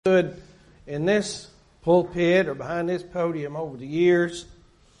Stood in this pulpit or behind this podium over the years,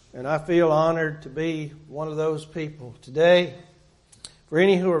 and I feel honored to be one of those people today. For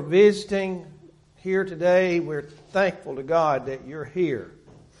any who are visiting here today, we're thankful to God that you're here.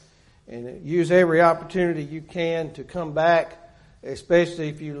 And use every opportunity you can to come back, especially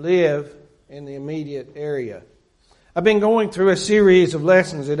if you live in the immediate area. I've been going through a series of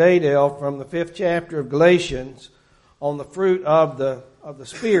lessons at Adel from the 5th chapter of Galatians on the fruit of the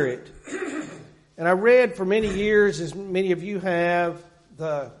Spirit. And I read for many years, as many of you have,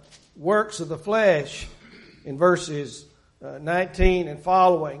 the works of the flesh in verses 19 and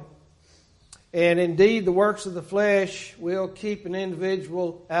following. And indeed, the works of the flesh will keep an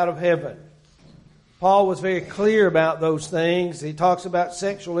individual out of heaven. Paul was very clear about those things. He talks about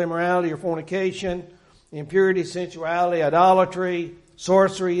sexual immorality or fornication, impurity, sensuality, idolatry,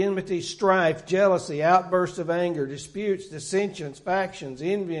 sorcery, enmity, strife, jealousy, outbursts of anger, disputes, dissensions, factions,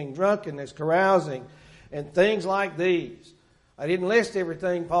 envying, drunkenness, carousing, and things like these. I didn't list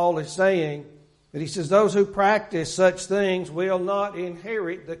everything Paul is saying, but he says those who practice such things will not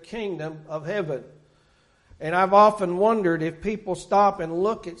inherit the kingdom of heaven. And I've often wondered if people stop and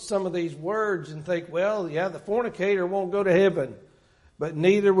look at some of these words and think, well, yeah, the fornicator won't go to heaven, but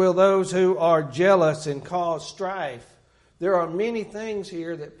neither will those who are jealous and cause strife. There are many things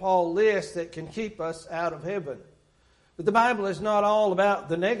here that Paul lists that can keep us out of heaven. But the Bible is not all about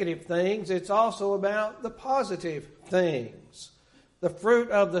the negative things. It's also about the positive things. The fruit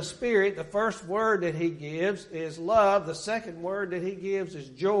of the Spirit, the first word that he gives is love. The second word that he gives is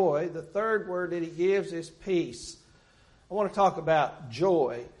joy. The third word that he gives is peace. I want to talk about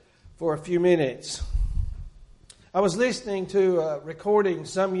joy for a few minutes. I was listening to a recording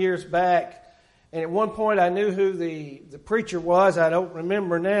some years back, and at one point I knew who the preacher was. I don't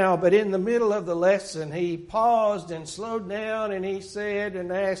remember now. But in the middle of the lesson, he paused and slowed down and he said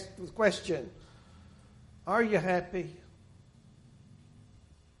and asked the question, "Are you happy?"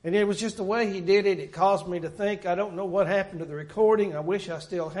 And it was just the way he did it. It caused me to think, I don't know what happened to the recording. I wish I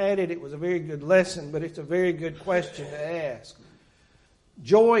still had it. It was a very good lesson, but it's a very good question to ask.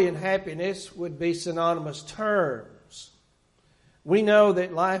 Joy and happiness would be synonymous terms. We know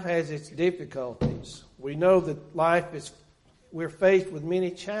that life has its difficulties. We know that we're faced with many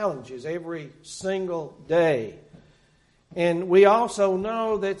challenges every single day. And we also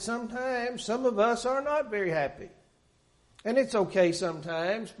know that sometimes some of us are not very happy. And it's okay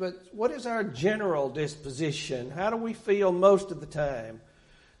sometimes, but what is our general disposition? How do we feel most of the time?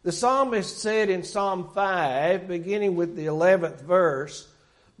 The psalmist said in Psalm 5, beginning with the 11th verse,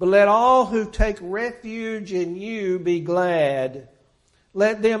 "But let all who take refuge in you be glad.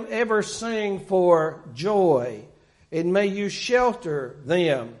 Let them ever sing for joy, and may you shelter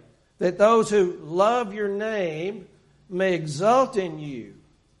them, that those who love your name may exult in you.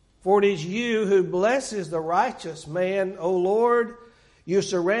 For it is you who blesses the righteous man, O Lord. You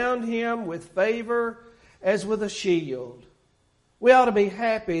surround him with favor as with a shield." We ought to be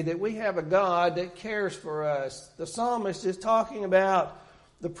happy that we have a God that cares for us. The psalmist is talking about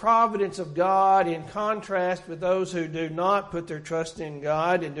the providence of God in contrast with those who do not put their trust in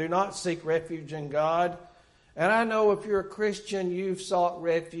God and do not seek refuge in God. And I know if you're a Christian, you've sought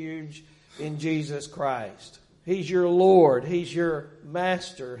refuge in Jesus Christ. He's your Lord. He's your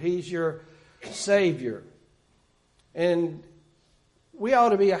Master. He's your Savior. And we ought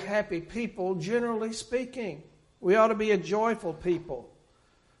to be a happy people, generally speaking. We ought to be a joyful people.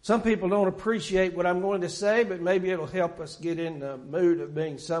 Some people don't appreciate what I'm going to say, but maybe it'll help us get in the mood of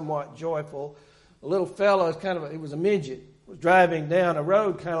being somewhat joyful. A little fellow, he was a midget, was driving down a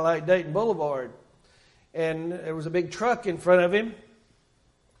road kind of like Dayton Boulevard. And there was a big truck in front of him.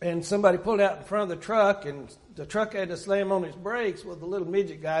 And somebody pulled out in front of the truck, and the truck had to slam on his brakes. Well, the little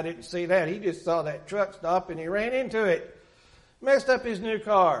midget guy didn't see that. He just saw that truck stop, and he ran into it. Messed up his new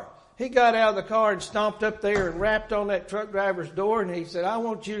car. He got out of the car and stomped up there and rapped on that truck driver's door, and he said, "I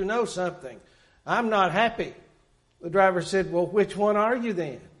want you to know something. I'm not happy." The driver said, "Well, which one are you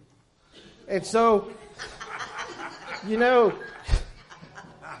then?" And so,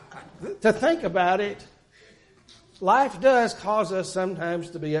 to think about it, life does cause us sometimes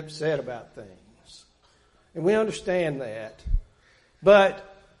to be upset about things. And we understand that. But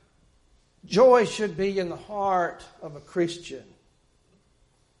joy should be in the heart of a Christian.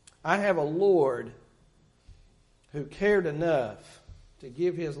 I have a Lord who cared enough to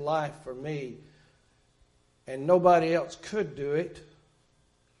give his life for me, and nobody else could do it.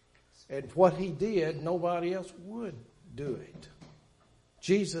 And what he did, nobody else would do it.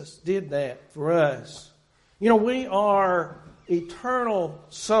 Jesus did that for us. We are eternal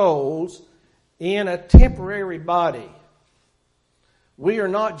souls in a temporary body. We are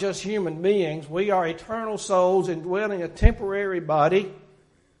not just human beings. We are eternal souls indwelling a temporary body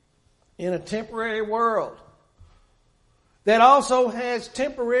in a temporary world that also has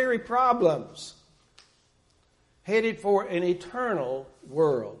temporary problems, headed for an eternal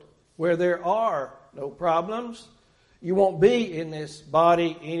world where there are no problems. You won't be in this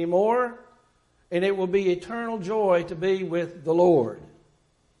body anymore, and it will be eternal joy to be with the Lord.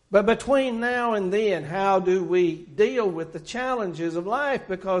 But between now and then, how do we deal with the challenges of life?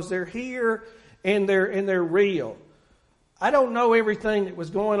 Because they're here and they're real. I don't know everything that was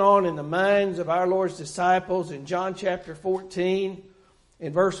going on in the minds of our Lord's disciples in John chapter 14,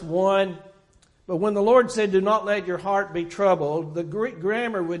 in verse 1. But when the Lord said, "Do not let your heart be troubled," the Greek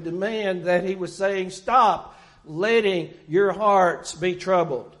grammar would demand that he was saying, stop letting your hearts be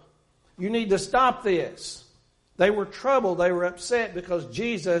troubled. You need to stop this. They were troubled. They were upset because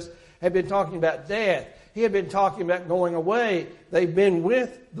Jesus had been talking about death. He had been talking about going away. They've been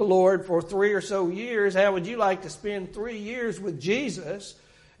with the Lord for 3 or so years. How would you like to spend 3 years with Jesus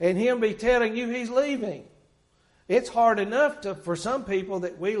and Him be telling you He's leaving? It's hard enough for some people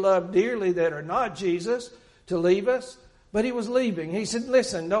that we love dearly that are not Jesus to leave us. But He was leaving. He said,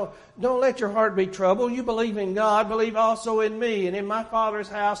 listen, don't let your heart be troubled. You believe in God, believe also in me. And in my Father's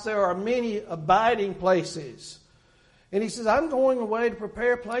house there are many abiding places. And He says, I'm going away to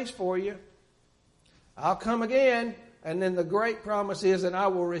prepare a place for you. I'll come again. And then the great promise is that I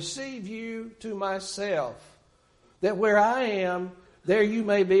will receive you to myself. That where I am, there you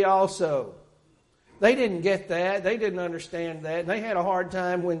may be also. They didn't get that. They didn't understand that. And they had a hard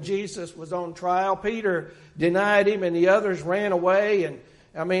time when Jesus was on trial. Peter denied Him and the others ran away.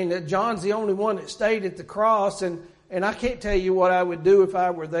 And John's the only one that stayed at the cross. And I can't tell you what I would do if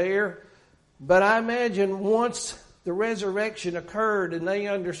I were there. But I imagine once the resurrection occurred and they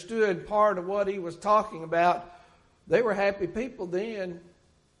understood part of what He was talking about, they were happy people then.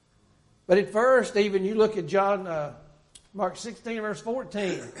 But at first, even you look at Mark 16, verse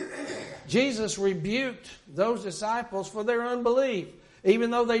 14. Jesus rebuked those disciples for their unbelief. Even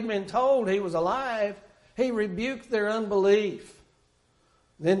though they'd been told He was alive, He rebuked their unbelief.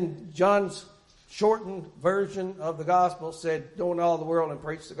 Then John's shortened version of the gospel said, go into all the world and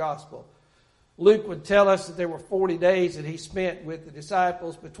preach the gospel. Luke would tell us that there were 40 days that He spent with the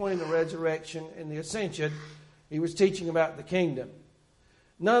disciples between the resurrection and the ascension. He was teaching about the kingdom.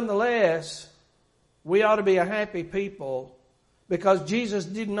 Nonetheless, we ought to be a happy people because Jesus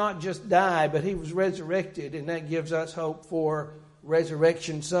did not just die, but He was resurrected, and that gives us hope for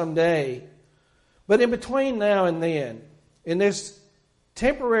resurrection someday. But in between now and then, in this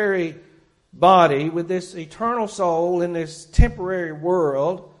temporary body with this eternal soul in this temporary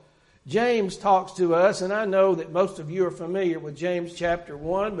world, James talks to us, and I know that most of you are familiar with James chapter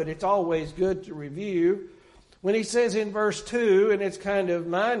 1, but it's always good to review. When he says in verse 2, and it's kind of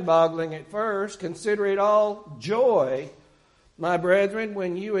mind-boggling at first, consider it all joy, my brethren,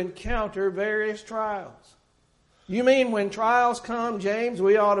 when you encounter various trials. You mean when trials come, James,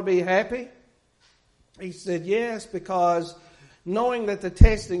 we ought to be happy? He said, yes, because knowing that the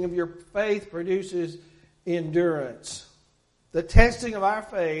testing of your faith produces endurance. The testing of our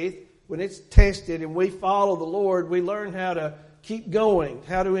faith, when it's tested and we follow the Lord, we learn how to keep going,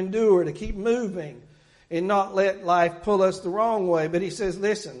 how to endure, to keep moving, and not let life pull us the wrong way. But he says,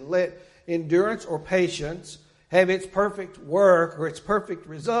 listen, let endurance or patience have its perfect work or its perfect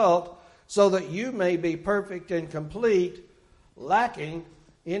result, so that you may be perfect and complete, lacking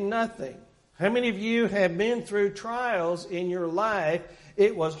in nothing. How many of you have been through trials in your life?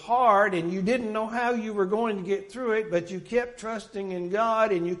 It was hard and you didn't know how you were going to get through it, but you kept trusting in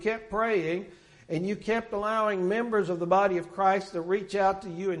God and you kept praying and you kept allowing members of the body of Christ to reach out to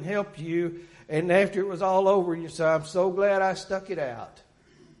you and help you. And after it was all over, you say, I'm so glad I stuck it out.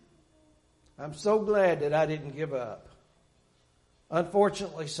 I'm so glad that I didn't give up.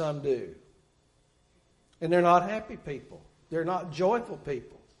 Unfortunately, some do. And they're not happy people. They're not joyful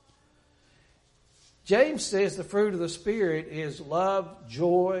people. James says the fruit of the Spirit is love,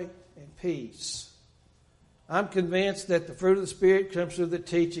 joy, and peace. I'm convinced that the fruit of the Spirit comes through the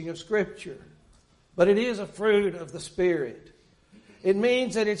teaching of Scripture. But it is a fruit of the Spirit. It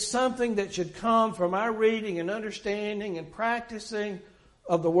means that it's something that should come from our reading and understanding and practicing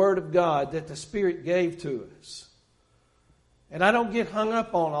of the Word of God that the Spirit gave to us. And I don't get hung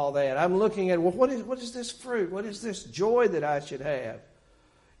up on all that. I'm looking at, well, what is this fruit? What is this joy that I should have?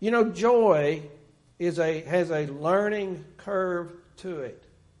 You know, joy has a learning curve to it.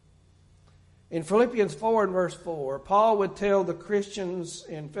 In Philippians 4 and verse 4, Paul would tell the Christians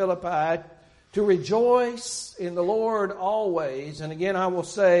in Philippi to rejoice in the Lord always. And again, I will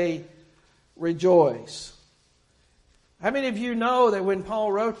say, rejoice. How many of you know that when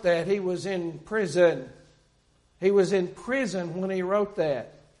Paul wrote that, he was in prison? He was in prison when he wrote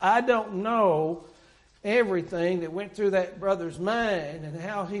that. I don't know everything that went through that brother's mind and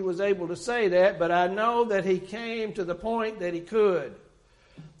how he was able to say that, but I know that he came to the point that he could.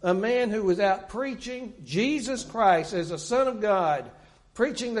 A man who was out preaching Jesus Christ as the Son of God,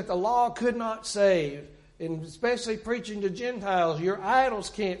 preaching that the law could not save, and especially preaching to Gentiles, your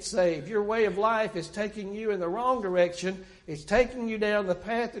idols can't save. Your way of life is taking you in the wrong direction. It's taking you down the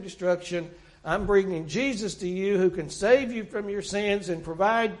path of destruction. I'm bringing Jesus to you who can save you from your sins and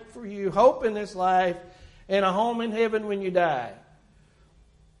provide for you hope in this life and a home in heaven when you die.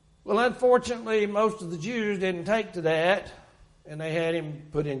 Well, unfortunately, most of the Jews didn't take to that, and they had him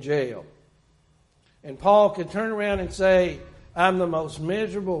put in jail. And Paul could turn around and say, I'm the most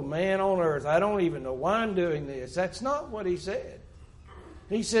miserable man on earth. I don't even know why I'm doing this. That's not what he said.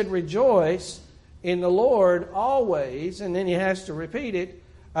 He said, rejoice in the Lord always, and then he has to repeat it.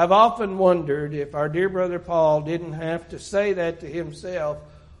 I've often wondered if our dear brother Paul didn't have to say that to himself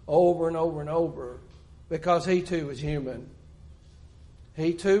over and over and over, because he too was human.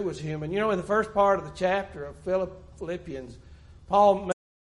 He too was human. You know, in the first part of the chapter of Philippians, Paul